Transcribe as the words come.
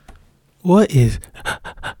What is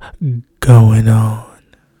going on?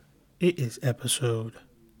 It is episode.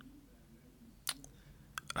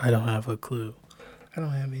 I don't have a clue. I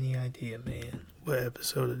don't have any idea, man, what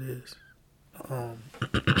episode it is.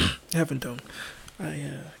 Haven't done.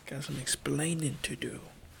 I got some explaining to do.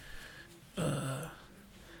 I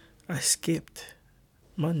skipped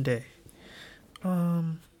Monday.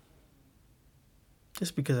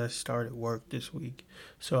 Just because I started work this week,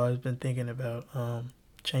 so I've been thinking about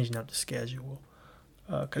changing up the schedule.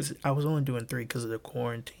 Cause I was only doing 3 because of the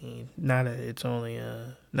quarantine. Now that it's only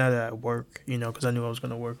now that I work, cause I knew I was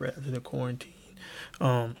gonna work right after the quarantine.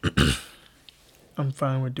 Um, I'm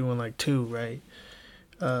fine with doing like 2, right?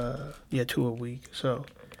 Yeah, 2 a week. So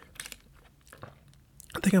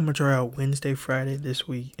I think I'm gonna try out Wednesday, Friday this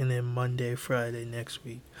week, and then Monday, Friday next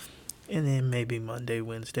week, and then maybe Monday,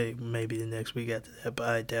 Wednesday, maybe the next week after that. But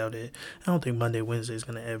I doubt it. I don't think Monday, Wednesday is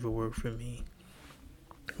gonna ever work for me.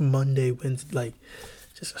 Monday, Wednesday, like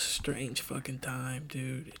just a strange fucking time,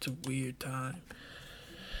 dude. It's a weird time.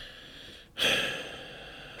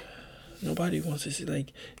 Nobody wants to see,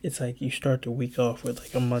 like, it's like you start the week off with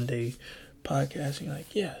like a Monday podcast and you're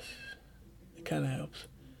like, yes, it kind of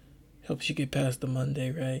helps you get past the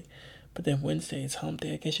Monday, right? But then Wednesday is hump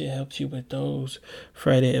day. I guess it helps you with those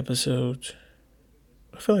Friday episodes.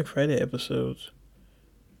 I feel like Friday episodes,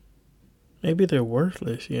 maybe they're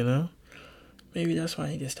worthless, Maybe that's why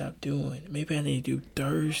I need to stop doing. Maybe I need to do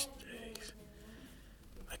Thursdays.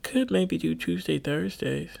 I could maybe do Tuesday,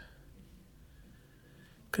 Thursdays.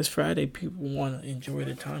 Because Friday, people want to enjoy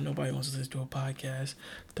the time. Nobody wants to listen to a podcast.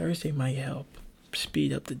 Thursday might help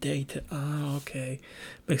speed up the day to, okay.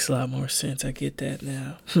 Makes a lot more sense. I get that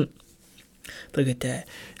now. Look at that.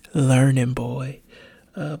 Learning, boy.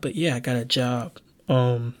 But yeah, I got a job.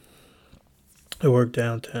 I work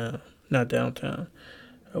downtown. Not downtown.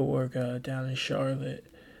 I work down in Charlotte.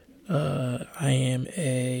 I am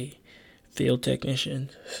a field technician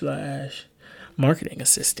 / marketing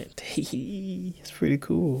assistant. It's pretty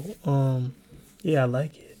cool. Yeah, I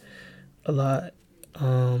like it a lot.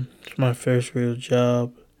 It's my first real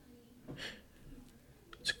job.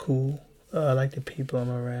 It's cool. I like the people I'm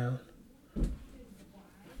around.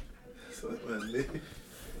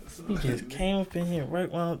 He just came up in here right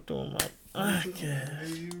while I'm doing my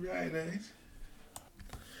podcast. You right, ain't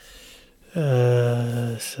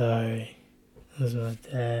Sorry. That was my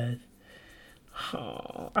dad.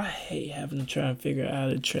 Oh, I hate having to try and figure out how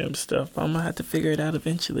to trim stuff. I'm gonna have to figure it out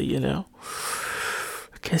eventually, I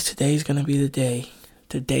guess today's gonna be the day.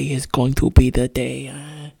 Today is going to be the day.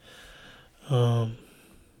 But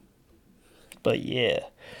yeah,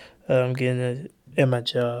 I'm getting at my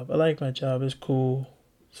job. I like my job. It's cool.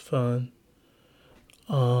 It's fun.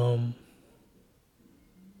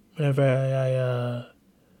 Whenever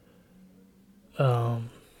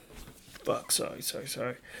sorry.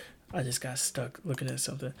 I just got stuck looking at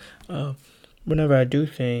something. Whenever I do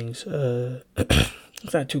things,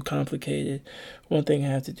 it's not too complicated. One thing I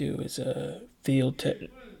have to do is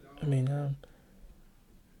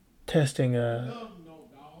testing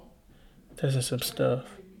testing some stuff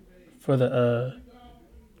for the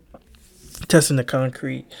testing the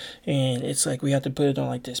concrete, and it's like we have to put it on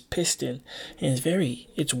like this piston, and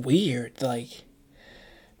it's weird. Like,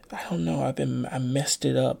 I don't know. I messed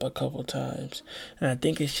it up a couple times, and I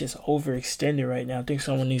think it's just overextended right now. I think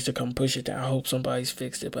someone needs to come push it down. I hope somebody's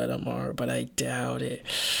fixed it by tomorrow, but I doubt it.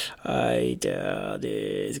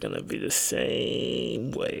 It's gonna be the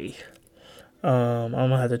same way. I'm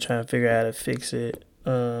gonna have to try and figure out how to fix it.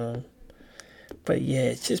 But yeah,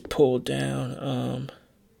 it's just pulled down.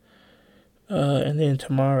 And then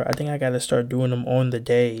tomorrow, I think I gotta start doing them on the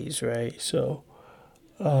days, right? So,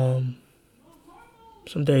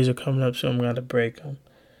 some days are coming up, so I'm gonna break them.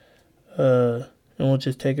 And we'll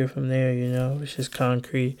just take it from there, It's just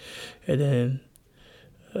concrete, and then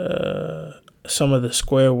some of the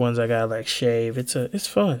square ones I gotta like shave. It's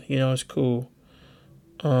fun, It's cool.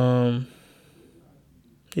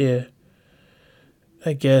 Yeah.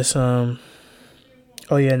 I guess. Oh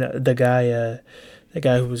yeah, the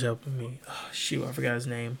guy who was helping me. Oh shoot, I forgot his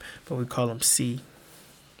name, but we call him C.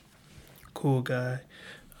 Cool guy.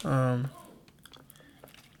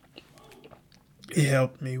 He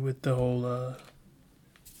helped me with the whole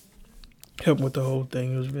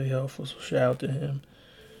thing. It was really helpful. So shout out to him.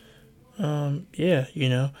 Yeah,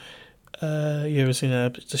 you ever seen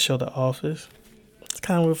the show The Office? It's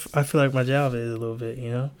kind of what I feel like my job is a little bit,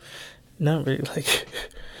 Not really like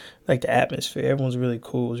like the atmosphere. Everyone's really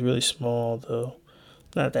cool. It's really small though.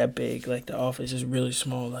 Not that big. Like the office is really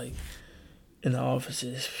small. Like in the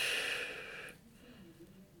offices,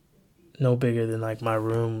 no bigger than like my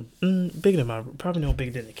room. Bigger than my room. Probably no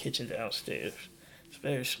bigger than the kitchen downstairs. It's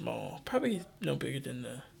very small. Probably no bigger than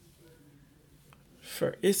the.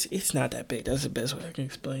 It's not that big. That's the best way I can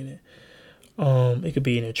explain it. It could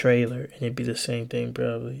be in a trailer and it'd be the same thing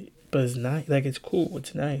probably, but it's not like it's cool.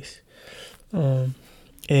 It's nice.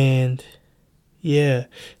 And yeah,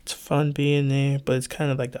 it's fun being there, but it's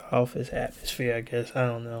kind of like the office atmosphere, I guess. I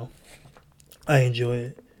don't know. I enjoy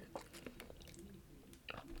it.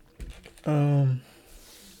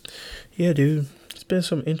 Yeah, dude. It's been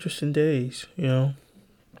some interesting days, you know.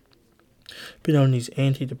 Been on these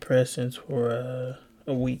antidepressants for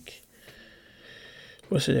a week.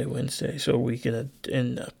 What's today? Wednesday. So a week in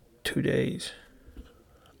 2 days.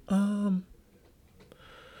 I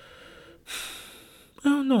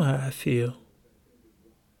don't know how I feel.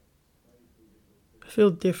 I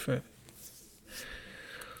feel different.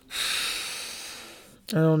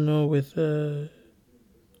 I don't know with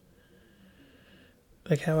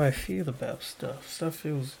like how I feel about stuff. Stuff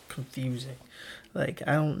feels confusing. Like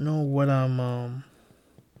I don't know what like I'm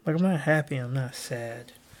not happy, I'm not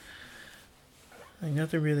sad. Like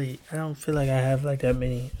nothing really. I don't feel like I have like that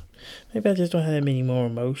many. Maybe I just don't have that many more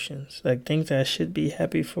emotions. Like things that I should be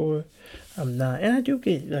happy for, I'm not. And I do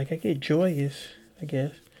get like I get joyous, I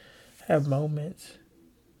guess. I have moments.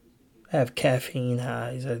 I have caffeine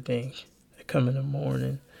highs, I think. They come in the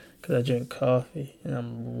morning because I drink coffee and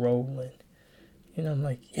I'm rolling. And I'm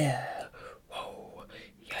like, yeah, whoa,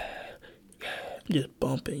 yeah, yeah. I'm just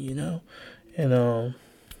bumping, you know? And,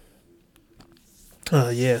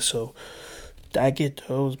 yeah, so I get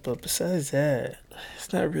those, but besides that,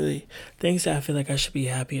 it's not really things that I feel like I should be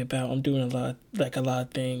happy about. I'm doing a lot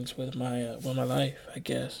of things with my life, I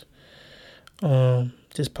guess.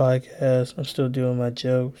 This podcast, I'm still doing my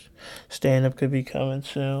jokes. Stand up could be coming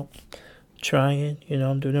soon. Trying, you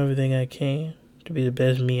know, I'm doing everything I can to be the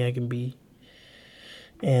best me I can be.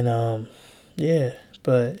 And yeah,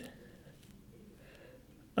 but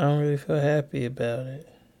I don't really feel happy about it.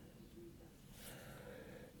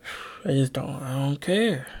 I don't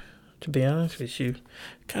care. To be honest with you, I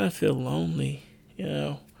kind of feel lonely, you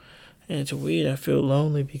know. And it's weird. I feel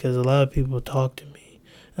lonely because a lot of people talk to me.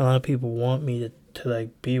 A lot of people want me to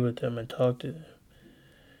like be with them and talk to them.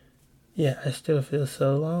 Yeah, I still feel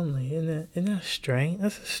so lonely. Isn't that strange?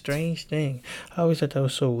 That's a strange thing. I always thought that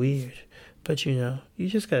was so weird. But you know, you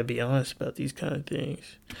just gotta be honest about these kind of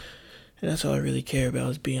things. And that's all I really care about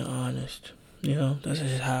is being honest. You know, that's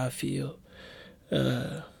just how I feel.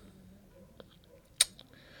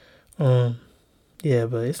 Yeah,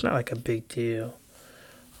 but it's not like a big deal.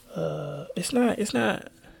 It's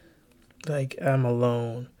not like I'm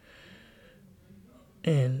alone.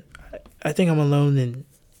 And I think I'm alone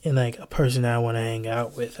in like a person that I want to hang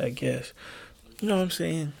out with, I guess. You know what I'm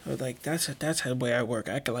saying? Or like that's how the way I work.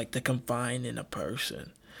 I could like to confine in a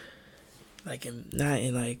person. Like not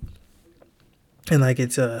in like and like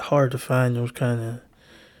it's hard to find those kind of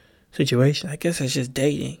situations. I guess it's just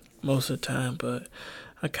dating most of the time, but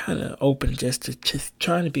I'm kind of open just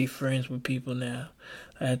trying to be friends with people now.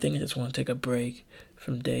 I think I just want to take a break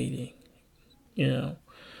from dating. You know,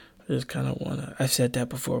 I just kind of want to. I've said that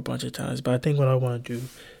before a bunch of times, but I think what I want to do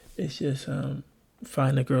is just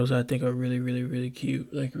find the girls I think are really, really, really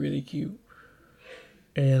cute, like really cute,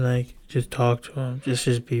 and like just talk to them,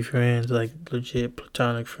 just be friends, like legit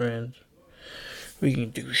platonic friends. We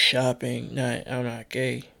can do shopping. I'm not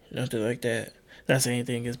gay, nothing like that. Not saying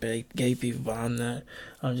anything against gay people, but I'm not.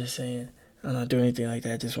 I'm just saying I'm not doing anything like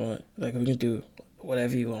that. I just want like we can do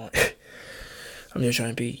whatever you want. I'm just trying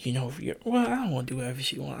to be, you know, well, I don't want to do whatever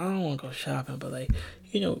she want. I don't want to go shopping, but like,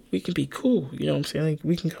 you know, we can be cool. You know what I'm saying? Like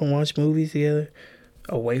we can come watch movies together,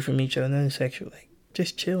 away from each other, nothing sexual, like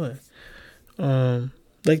just chilling,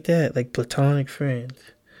 like that, like platonic friends,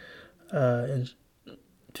 and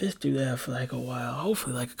just do that for like a while.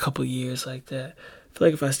 Hopefully, like a couple years, like that. I feel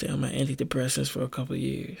like if I stay on my antidepressants for a couple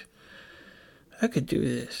years, I could do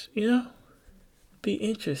this. You know, be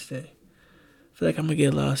interesting. I feel like I'm gonna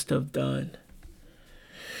get a lot of stuff done.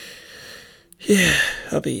 Yeah,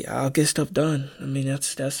 I'll get stuff done. I mean,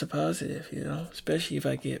 that's the positive, you know. Especially if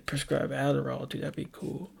I get prescribed Adderall, dude, that'd be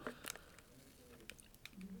cool.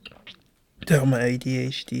 Tell my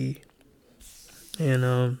ADHD,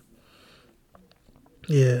 and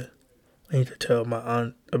yeah, I need to tell my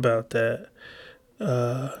aunt about that.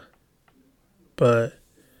 But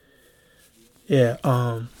yeah,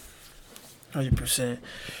 100%.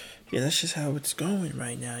 Yeah, that's just how it's going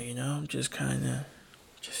right now. You know, I'm just kind of,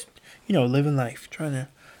 just you know, living life, trying to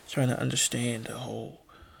understand the whole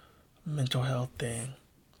mental health thing.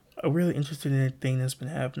 A really interesting thing that's been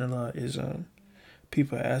happening a lot is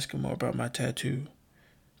people are asking more about my tattoo.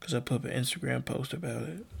 because I put up an Instagram post about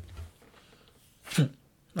it.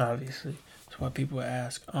 Obviously, that's why people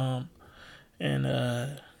ask. And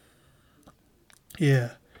yeah,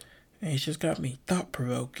 and it's just got me thought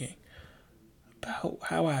provoking about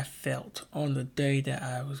how I felt on the day that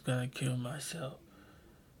I was gonna kill myself.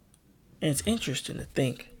 And it's interesting to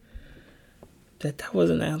think that that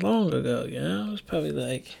wasn't that long ago, you know? It was probably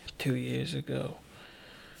like 2 years ago.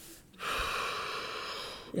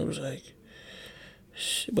 It was like,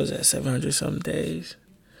 was that 700 something days?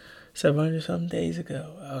 700 something days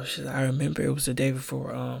ago. I remember it was the day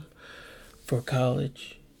before, for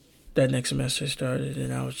college. That next semester started,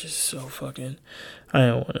 and I was just so fucking, I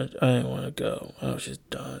didn't wanna go. I was just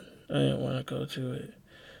done. I didn't wanna go to it.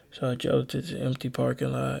 So I drove to the empty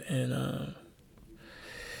parking lot, and,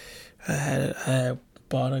 I had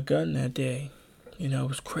bought a gun that day. You know, it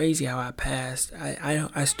was crazy how I passed.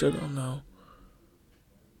 I still don't know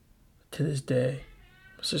to this day.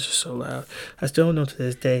 It's just so loud. I still don't know to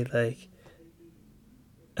this day, like,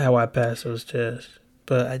 how I passed those tests.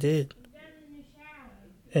 But I did.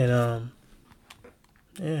 And,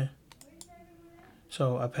 yeah.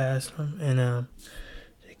 So I passed them, and,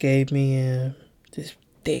 they gave me, this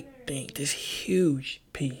thick thing, this huge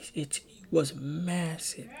piece. It was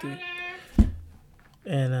massive, dude.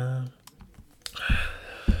 And, I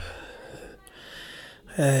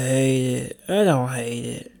hate it. I don't hate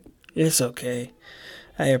it. It's okay.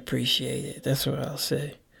 I appreciate it. That's what I'll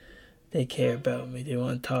say. They care about me. They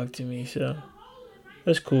want to talk to me, so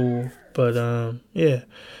that's cool. But yeah.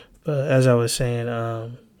 But as I was saying,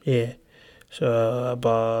 yeah. So I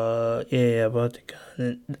bought the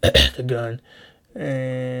gun, the gun,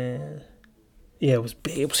 and yeah, it was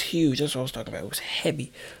big. It was huge. That's what I was talking about. It was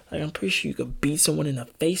heavy. Like, I'm pretty sure you could beat someone in the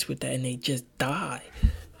face with that and they just die. It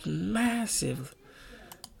was massive.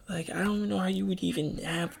 Like, I don't know how you would even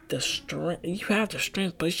have the strength. You have the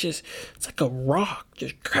strength, but it's like a rock.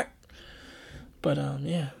 Just crack. But,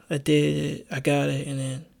 yeah, I did it. I got it. And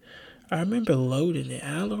then I remember loading it.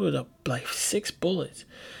 I loaded up like 6 bullets.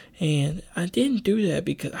 And I didn't do that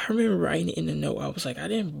because I remember writing in the note. I was like, I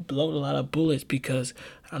didn't load a lot of bullets because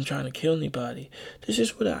I'm trying to kill anybody. This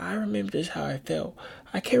is what I remember. This is how I felt.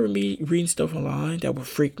 I can't remember reading stuff online that would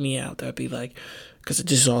freak me out. That'd be like, because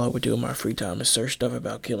this is all I would do in my free time is search stuff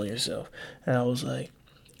about killing yourself. And I was like,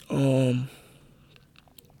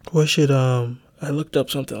 what should, I looked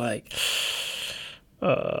up something like,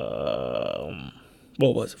 what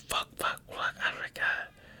was it? Fuck, I forgot.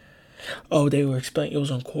 Oh, they were explaining, it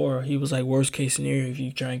was on Quora. He was like, worst case scenario, if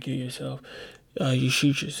you try and kill yourself, you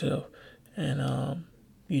shoot yourself, and,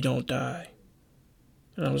 you don't die.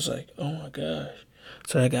 And I was like, oh my gosh.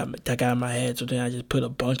 So that got in my head. So then I just put a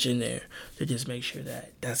bunch in there to just make sure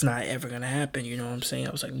that that's not ever gonna happen. You know what I'm saying?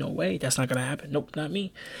 I was like, no way, that's not gonna happen. Nope, not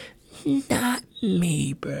me. Not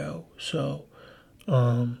me, bro. So,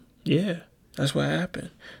 yeah, that's what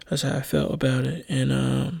happened. That's how I felt about it,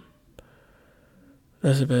 and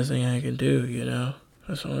that's the best thing I can do. You know,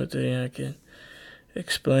 that's the only thing I can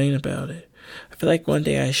explain about it. I feel like one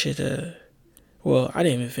day I should well, I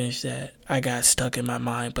didn't even finish that. I got stuck in my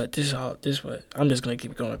mind, but this what I'm just gonna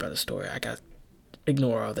keep going about the story.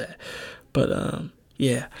 Ignore all that. But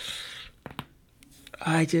yeah.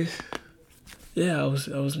 I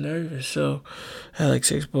was nervous. So I had like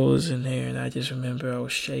 6 bullets in there, and I just remember I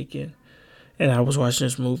was shaking. And I was watching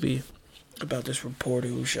this movie about this reporter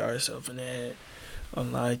who shot herself in the head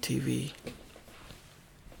on live TV.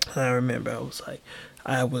 And I remember I was like,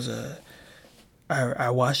 I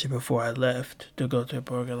watched it before I left to go to the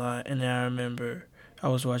parking lot, and then I remember I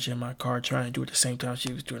was watching in my car trying to do it at the same time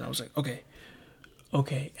she was doing it. I was like, okay.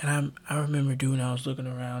 And I remember I was looking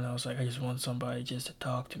around, I was like, I just want somebody just to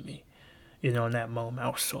talk to me. You know, in that moment, I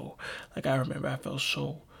was so, like, I remember I felt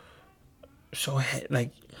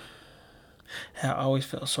like, I always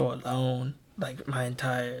felt so alone, like,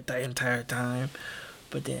 the entire time.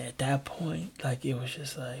 But then at that point, like, it was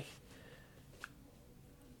just, like,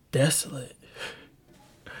 desolate.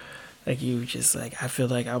 Like, you just, like, I feel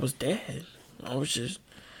like I was dead. I'm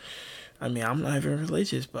not even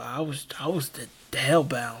religious, but I was the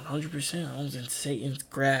hellbound, 100%. I was in Satan's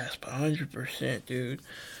grasp, 100%, dude.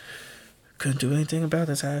 Couldn't do anything about it.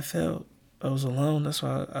 That's how I felt. I was alone. That's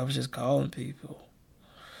why I was just calling people.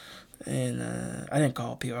 And I didn't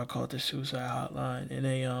call people. I called the suicide hotline, and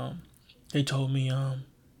they told me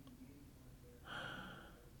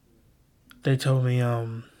they didn't tell me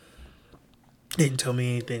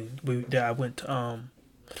anything. I went on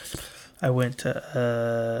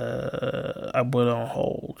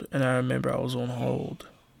hold, and I remember I was on hold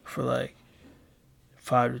for like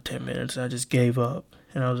 5 to 10 minutes, and I just gave up,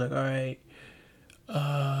 and I was like, all right,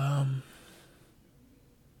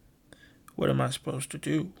 what am I supposed to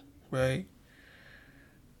do, right?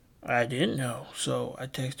 I didn't know, so I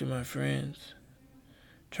texted my friends,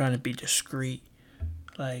 trying to be discreet,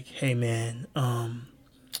 like, "Hey man,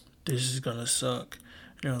 this is gonna suck."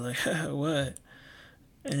 And they were like, "What?"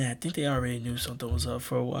 And I think they already knew something was up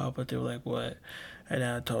for a while, but they were like, "What?" And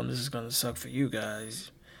then I told them this is gonna suck for you guys,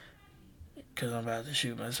 because I'm about to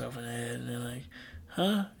shoot myself in the head. And they're like,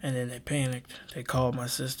 "Huh?" And then they panicked. They called my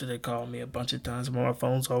sister. They called me a bunch of times. My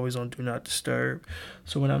phone's always on Do Not Disturb.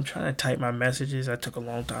 So when I'm trying to type my messages, I took a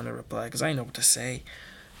long time to reply because I didn't know what to say.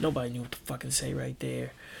 Nobody knew what to fucking say right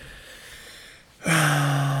there.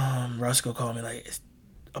 Roscoe called me like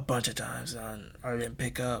a bunch of times and I didn't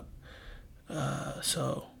pick up.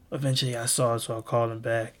 So eventually I saw it, so I called him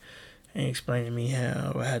back and he explained to me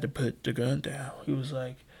how I had to put the gun down. He was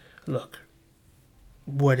like, "Look,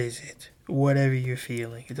 what is it? Whatever you're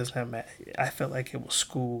feeling, it doesn't matter." I felt like it was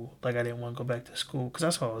school, like I didn't want to go back to school, because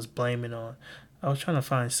that's what I was blaming on. I was trying to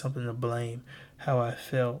find something to blame how I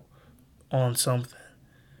felt on something.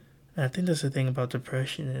 And I think that's the thing about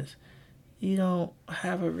depression is you don't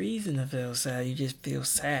have a reason to feel sad. You just feel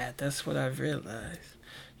sad. That's what I've realized.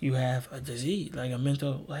 You have a disease, like a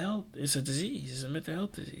mental health. It's a disease. It's a mental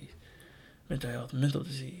health disease. Mental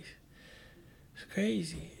disease. It's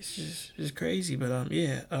crazy. It's crazy. But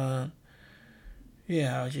yeah,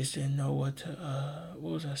 I just didn't know what to.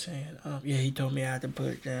 What was I saying? Yeah, he told me I had to put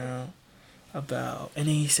it down about, and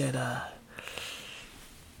then he said, I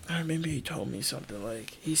remember he told me something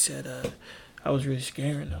like he said, I was really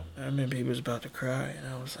scaring him. I remember he was about to cry, and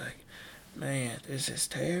I was like, man, this is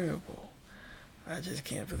terrible. I just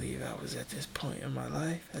can't believe I was at this point in my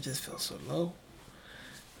life. I just felt so low.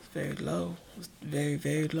 It's very low. It's very,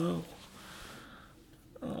 very low.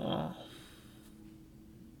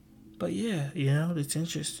 But yeah, it's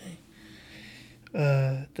interesting.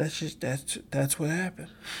 That's what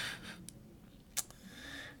happened.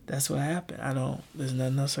 That's what happened. There's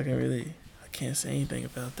nothing else I can't say anything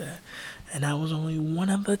about that. And that was only one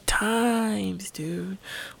of the times, dude.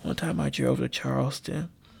 One time I drove to Charleston.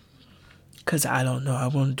 Because I don't know, I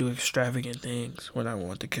want to do extravagant things when I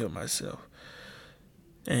want to kill myself.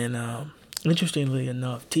 And interestingly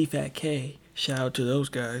enough, T-Fat K, shout out to those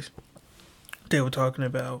guys. They were talking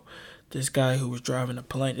about this guy who was driving a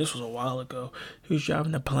plane. This was a while ago. He was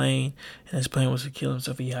driving a plane, and his plane was to kill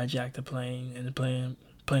himself. He hijacked the plane, and the plane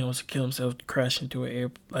was to kill himself, crashed into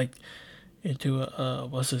into a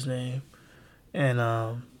what's his name? And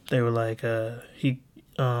they were like,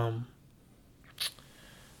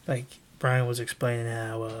 like Brian was explaining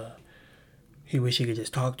how he wished he could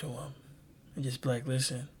just talk to him and just be like,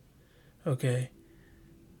 "Listen, okay,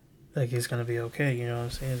 like it's gonna be okay, you know what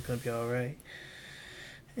I'm saying? It's gonna be all right."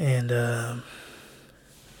 And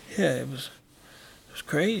yeah, it was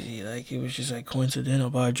crazy. Like it was just like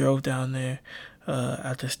coincidental. But I drove down there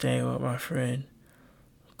after staying with my friend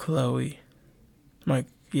Chloe.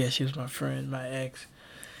 She was my friend, my ex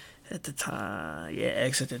at the time. Yeah,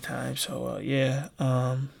 ex at the time. So yeah,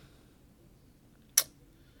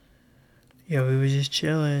 we were just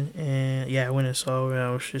chilling, and yeah, I went and saw her. And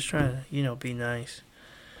I was just trying to, be nice,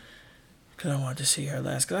 cause I wanted to see her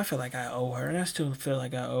last. Cause I feel like I owe her, and I still feel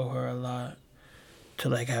like I owe her a lot to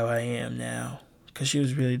like how I am now. Cause she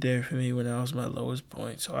was really there for me when I was my lowest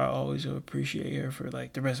point. So I always will appreciate her for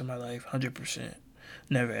like the rest of my life, 100%.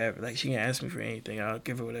 Never ever. Like she can ask me for anything, I'll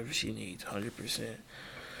give her whatever she needs, 100%.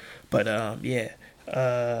 But yeah,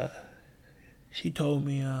 she told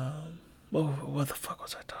me what the fuck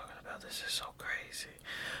was I talking? This is so crazy.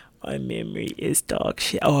 My memory is dog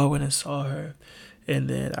shit. Oh, I went and saw her. And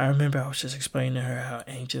then I remember I was just explaining to her how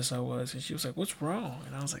anxious I was. And she was like, "What's wrong?"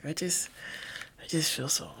 And I was like, I just feel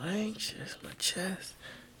so anxious. My chest.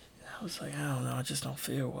 And I was like, I don't know. I just don't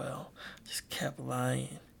feel well. Just kept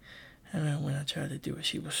lying. And then when I tried to do it,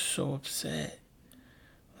 she was so upset.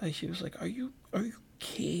 Like, she was like, Are you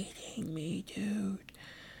kidding me, dude?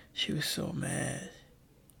 She was so mad.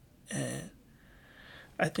 And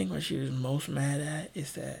I think what she was most mad at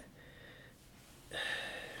is that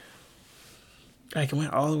I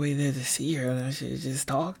went all the way there to see her and I should just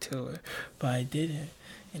talk to her, but I didn't.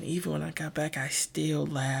 And even when I got back, I still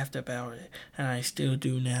laughed about it, and I still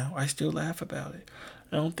do now. I still laugh about it.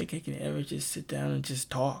 I don't think I can ever just sit down and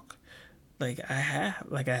just talk, like I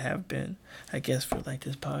have been, I guess, for like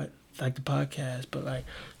the podcast, but like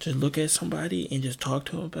to look at somebody and just talk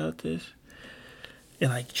to them about this. And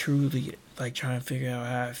like truly like try and figure out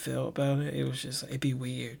how I felt about it. It was just, it'd be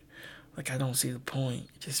weird. Like I don't see the point.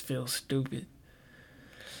 It just feels stupid.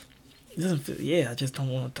 It doesn't feel, I just don't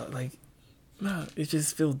want to talk. Like, no, it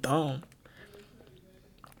just feels dumb.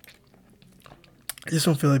 I just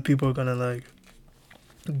don't feel like people are gonna like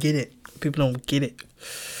get it. People don't get it.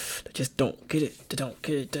 They just don't get it. They don't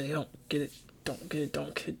get it. They don't get it. Don't get it.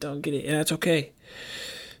 Don't get it. Don't get it. And that's okay.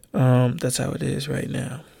 That's how it is right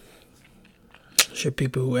now. I'm sure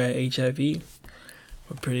people who had HIV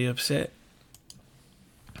were pretty upset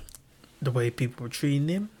the way people were treating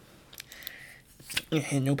them.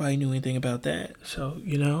 And nobody knew anything about that. So,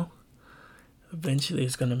 eventually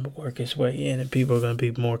it's going to work its way in and people are going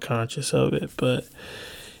to be more conscious of it. But,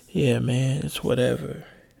 yeah, man, it's whatever.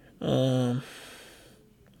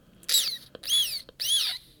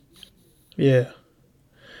 Yeah.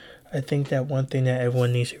 I think that one thing that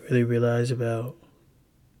everyone needs to really realize about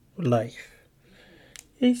life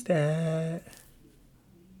is that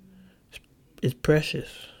it's precious,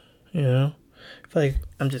 I feel like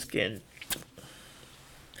I'm just getting...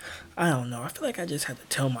 I don't know. I feel like I just have to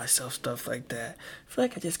tell myself stuff like that. I feel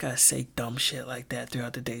like I just gotta say dumb shit like that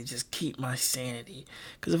throughout the day to just keep my sanity.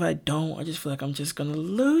 Because if I don't, I just feel like I'm just gonna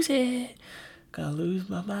lose it. Gonna lose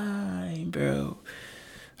my mind, bro.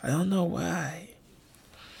 I don't know why.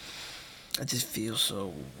 I just feel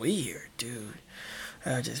so weird, dude.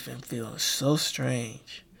 I've just been feeling so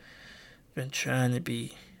strange. Been trying to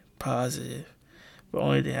be positive. The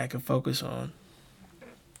only thing I can focus on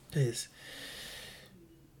is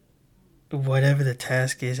whatever the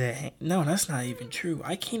task is at hand. No, that's not even true.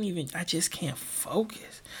 I just can't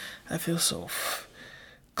focus. I feel so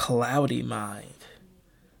cloudy mind.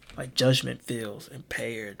 My judgment feels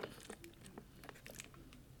impaired.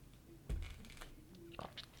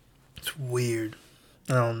 It's weird.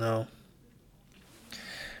 I don't know.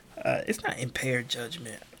 It's not impaired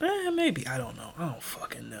judgment. Maybe. I don't know. I don't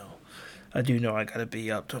fucking know. I do know I gotta be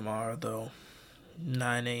up tomorrow, though.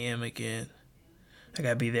 9 a.m. again. I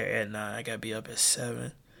gotta be there at 9. I gotta be up at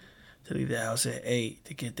 7 to leave the house at 8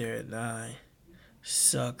 to get there at 9.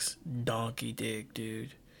 Sucks donkey dick,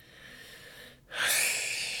 dude.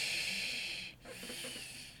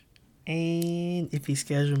 And if he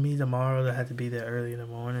scheduled me tomorrow to have to be there early in the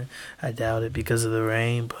morning, I doubt it because of the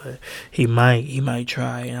rain, but he might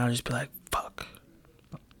try, and I'll just be like, fuck.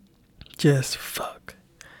 Just fuck.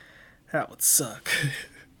 That would suck.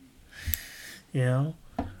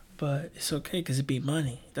 But it's okay because it be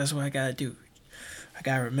money. That's what I gotta do. I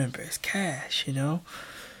gotta remember it's cash, I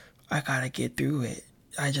gotta get through it.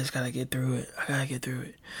 I just gotta get through it. I gotta get through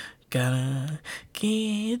it. Gotta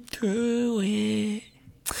get through it.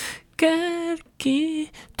 Gotta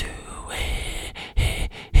get through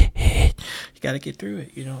it. You gotta get through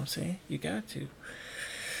it, you know what I'm saying? You got to.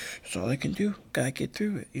 That's all I can do. Gotta get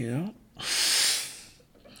through it,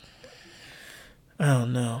 I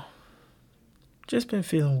don't know. Just been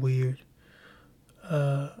feeling weird.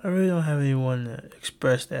 I really don't have anyone to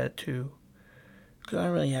express that to. Because I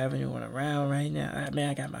don't really have anyone around right now. I mean,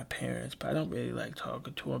 I got my parents, but I don't really like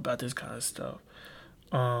talking to them about this kind of stuff.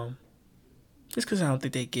 Just because I don't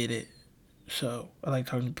think they get it. So, I like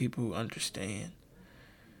talking to people who understand.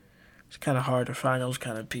 It's kind of hard to find those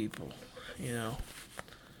kind of people,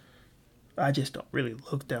 I just don't really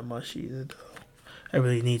look that much either, though. I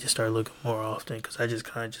really need to start looking more often because I just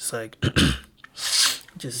kind of just like...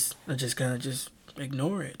 I just kind of just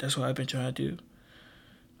ignore it. That's what I've been trying to do.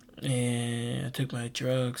 And I took my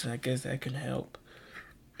drugs, and I guess that can help.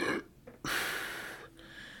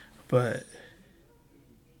 But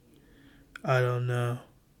I don't know.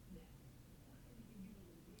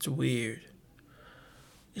 It's weird.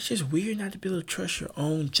 It's just weird not to be able to trust your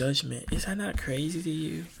own judgment. Is that not crazy to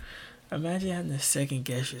you? Imagine having to second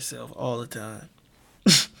guess yourself all the time.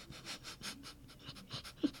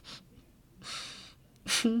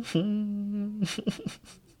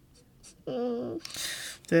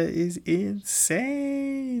 That is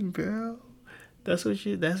insane, bro. That's what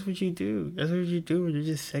you do. That's what you do when you're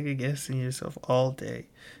just second guessing yourself all day,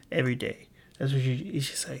 every day. It's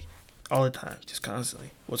just like all the time, just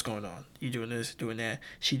constantly. What's going on? You doing this, doing that?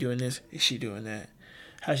 She doing this? Is she doing that?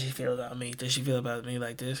 How she feel about me? Does she feel about me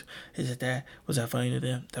like this? Is it that? Was that funny to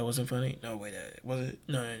them? That wasn't funny? No, wait, was it?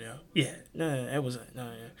 No. Yeah, no, that wasn't.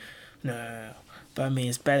 No. But I mean,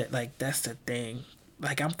 it's bad. Like, that's the thing.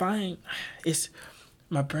 Like, I'm fine. It's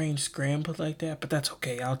my brain scrambled like that, but that's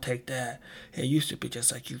okay. I'll take that. It used to be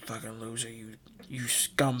just like, you fucking loser, you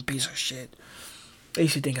scum piece of shit. I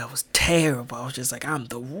used to think I was terrible. I was just like, I'm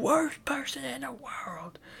the worst person in the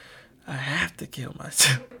world. I have to kill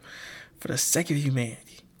myself for the sake of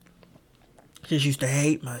humanity. I just used to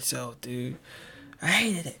hate myself, dude. I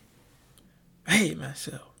hated it. I hated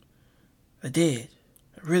myself. I did.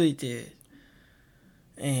 I really did.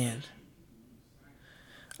 And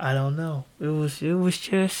I don't know. It was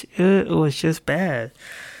just bad.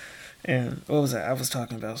 And what was that? I was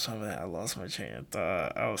talking about something. I lost my train of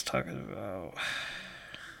thought. I was talking about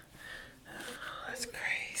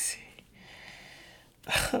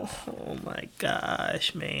Oh my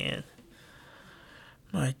gosh, man.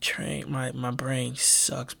 My brain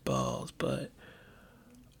sucks balls, but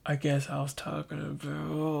I guess I was talking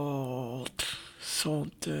about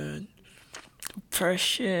something.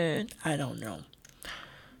 Depression. I don't know.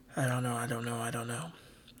 I don't know.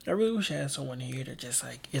 I really wish I had someone here to just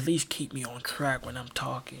like at least keep me on track when I'm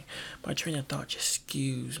talking. My train of thought just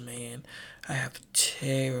skews, man. I have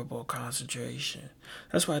terrible concentration.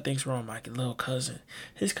 That's why things wrong with my little cousin.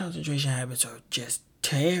 His concentration habits are just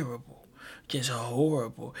terrible. Just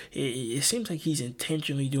horrible. It seems like he's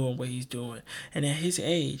intentionally doing what he's doing. And at his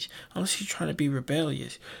age, unless he's trying to be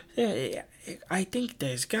rebellious, I think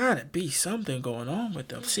there's gotta be something going on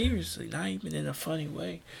with him. Seriously, not even in a funny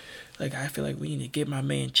way. Like, I feel like we need to get my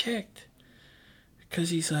man checked. Because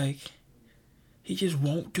he's like, he just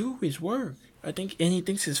won't do his work. I think, and he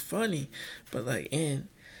thinks it's funny. But, like, and,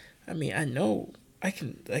 I mean, I know, I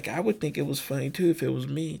can, like, I would think it was funny too if it was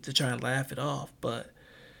me to try and laugh it off. But,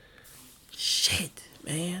 shit,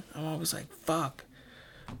 man. I'm always like, fuck.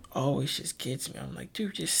 Always just gets me. I'm like,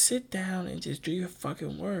 dude, just sit down and just do your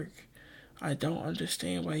fucking work. I don't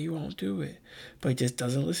understand why you won't do it. But he just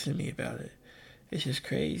doesn't listen to me about it. It's just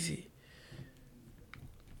crazy.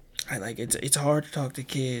 It's hard to talk to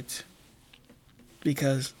kids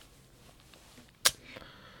because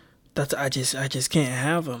I just can't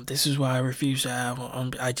have them. This is why I refuse to have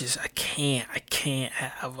them. I can't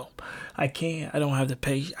have them. I can't. I don't have the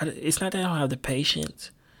patience. It's not that I don't have the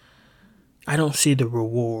patience. I don't see the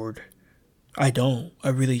reward. I don't. I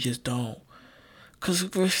really just don't. Cause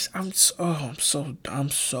I'm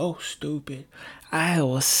so stupid. I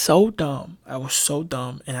was so dumb,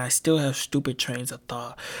 and I still have stupid trains of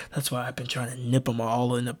thought. That's why I've been trying to nip them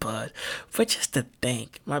all in the bud. But just to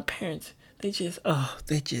think, my parents, they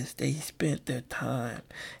spent their time,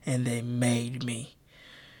 and they made me,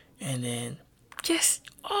 and then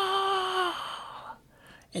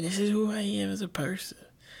and this is who I am as a person.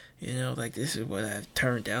 You know, like this is what I've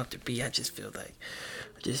turned out to be. I just feel like,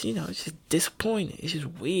 it's just disappointed. It's just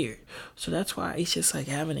weird. So that's why it's just like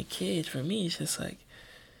having a kid for me. It's just like,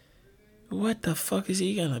 what the fuck is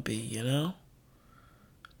he gonna be? You know,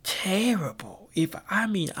 terrible.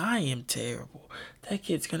 I am terrible. That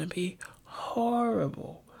kid's gonna be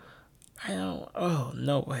horrible. I don't. Oh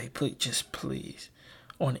no way. Please,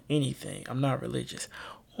 on anything. I'm not religious.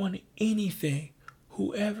 On anything,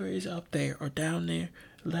 whoever is up there or down there,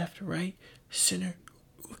 left, right, center,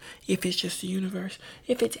 if it's just the universe,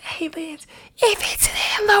 if it's aliens, if it's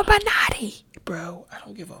the Illuminati, bro, I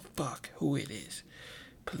don't give a fuck who it is.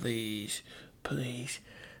 Please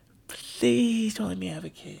don't let me have a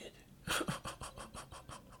kid.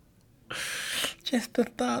 Just the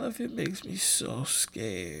thought of it makes me so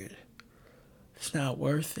scared. It's not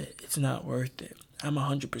worth it. I'm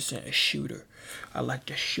 100% a shooter. I like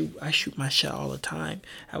to shoot. I shoot my shot all the time.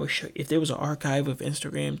 I would show, if there was an archive of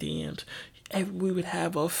Instagram DMs, we would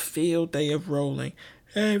have a field day of rolling.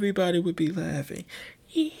 Everybody would be laughing.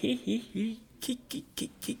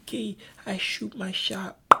 I shoot my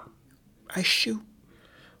shot. I shoot.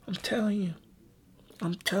 I'm telling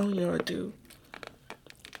you I do.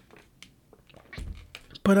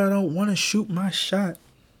 But I don't want to shoot my shot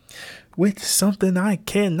with something I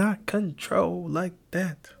cannot control like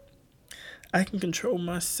that. I can control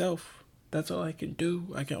myself. That's all I can do.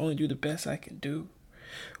 I can only do the best I can do.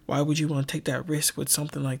 Why would you want to take that risk with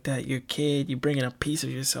something like that? You're a kid, you're bringing a piece of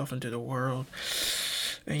yourself into the world,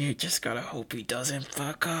 and you just gotta hope he doesn't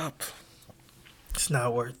fuck up. It's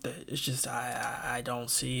not worth it. It's just, I don't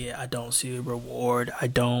see it. I don't see a reward. I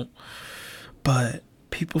don't. But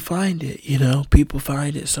people find it, People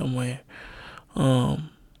find it somewhere.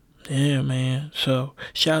 Yeah, man. So,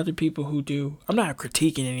 shout out to people who do. I'm not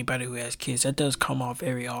critiquing anybody who has kids. That does come off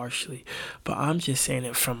very harshly. But I'm just saying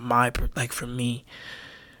it from from me.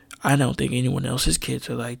 I don't think anyone else's kids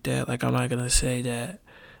are like that. Like, I'm not going to say that.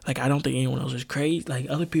 Like, I don't think anyone else is crazy. Like,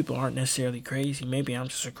 other people aren't necessarily crazy. Maybe I'm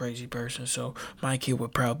just a crazy person, so my kid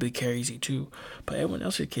would probably be crazy too. But everyone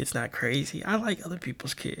else's kid's not crazy. I like other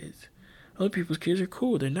people's kids. Other people's kids are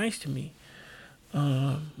cool. They're nice to me.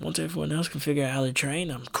 Once everyone else can figure out how to train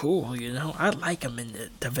them, cool, I like them in the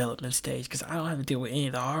development stage because I don't have to deal with any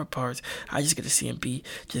of the hard parts. I just get to see them be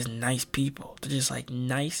just nice people. They're just like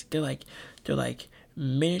nice. They're like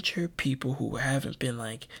miniature people who haven't been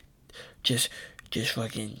like just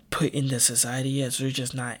fucking put into society yet. So they're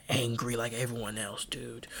just not angry like everyone else,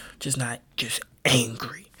 dude. Just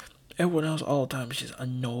angry. Everyone else all the time is just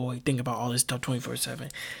annoyed, think about all this stuff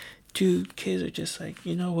 24/7. Dude, kids are just like,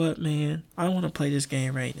 you know what, man? I want to play this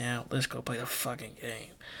game right now. Let's go play the fucking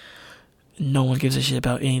game. No one gives a shit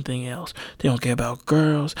about anything else. They don't care about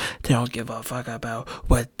girls. They don't give a fuck about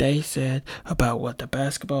what they said, about what the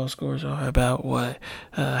basketball scores are, about what,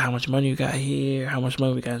 how much money you got here, how much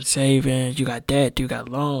money we got in savings, you got debt, you got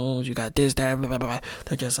loans, you got this, that, blah, blah, blah.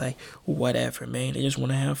 They're just like, whatever, man. They just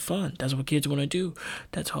want to have fun. That's what kids want to do.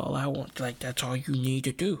 That's all I want. Like, that's all you need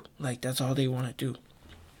to do. Like, that's all they want to do.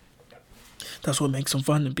 That's what makes them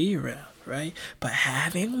fun to be around, right? But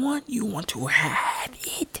having one, you want to have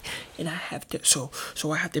it, and I have to. So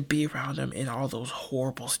I have to be around them in all those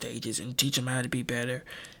horrible stages and teach them how to be better.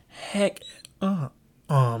 Heck,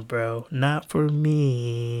 bro, not for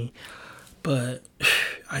me. But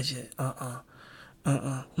I just,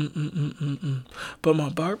 But my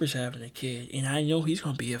barber's having a kid, and I know he's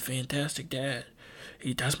gonna be a fantastic dad.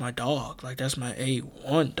 That's my dog. Like, that's my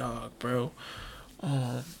A1 dog, bro.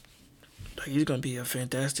 Like, he's gonna be a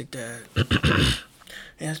fantastic dad. And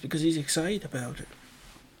that's because he's excited about it.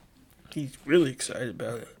 He's really excited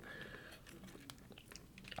about it.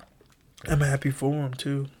 I'm happy for him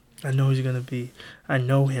too. I know I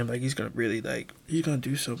know him, like, he's gonna really, like, he's gonna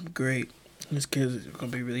do something great. His kids are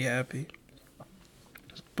gonna be really happy.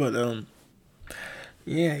 But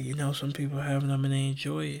yeah, some people have them and they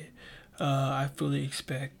enjoy it. I fully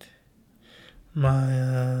expect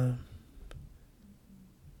my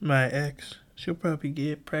ex, she'll probably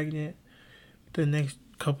get pregnant the next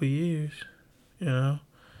couple years, I'm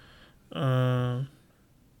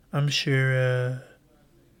sure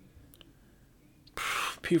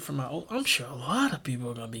I'm sure a lot of people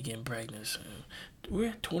are gonna be getting pregnant soon. We're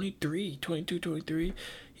at 23, 22, 23.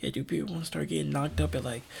 Yeah, do people want to start getting knocked up at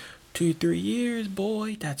like 2-3 years,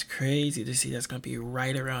 boy? That's crazy to see. That's gonna be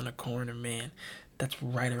right around the corner, man. That's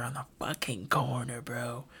right around the fucking corner,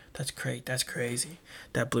 bro. That's crazy.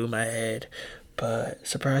 That blew my head. But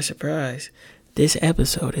surprise, surprise, this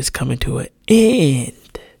episode is coming to an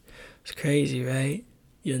end. It's crazy, right?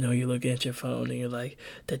 You look at your phone and you're like,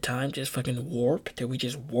 the time just fucking warped? Did we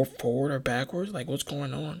just warp forward or backwards? Like, what's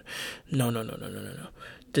going on? No.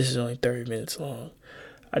 This is only 30 minutes long.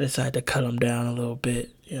 I decided to cut them down a little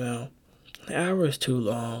bit, An hour is too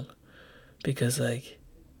long because, like,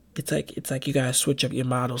 it's like you gotta switch up your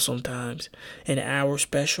model sometimes. An hour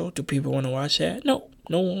special, do people want to watch that? No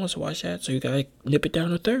one wants to watch that, so you gotta nip it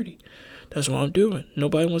down to 30. That's what I'm doing.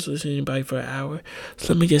 Nobody wants to listen to anybody for an hour,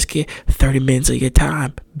 so let me just get 30 minutes of your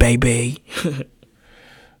time, baby.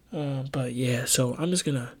 But yeah, so I'm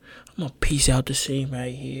gonna piece out the scene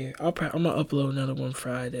right here. I'm gonna upload another one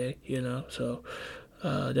Friday, so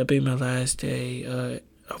that'll be my last day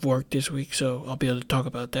of work this week, so I'll be able to talk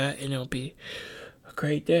about that, and it'll be a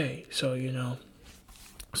great day. So,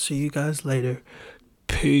 see you guys later.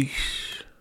 Peace.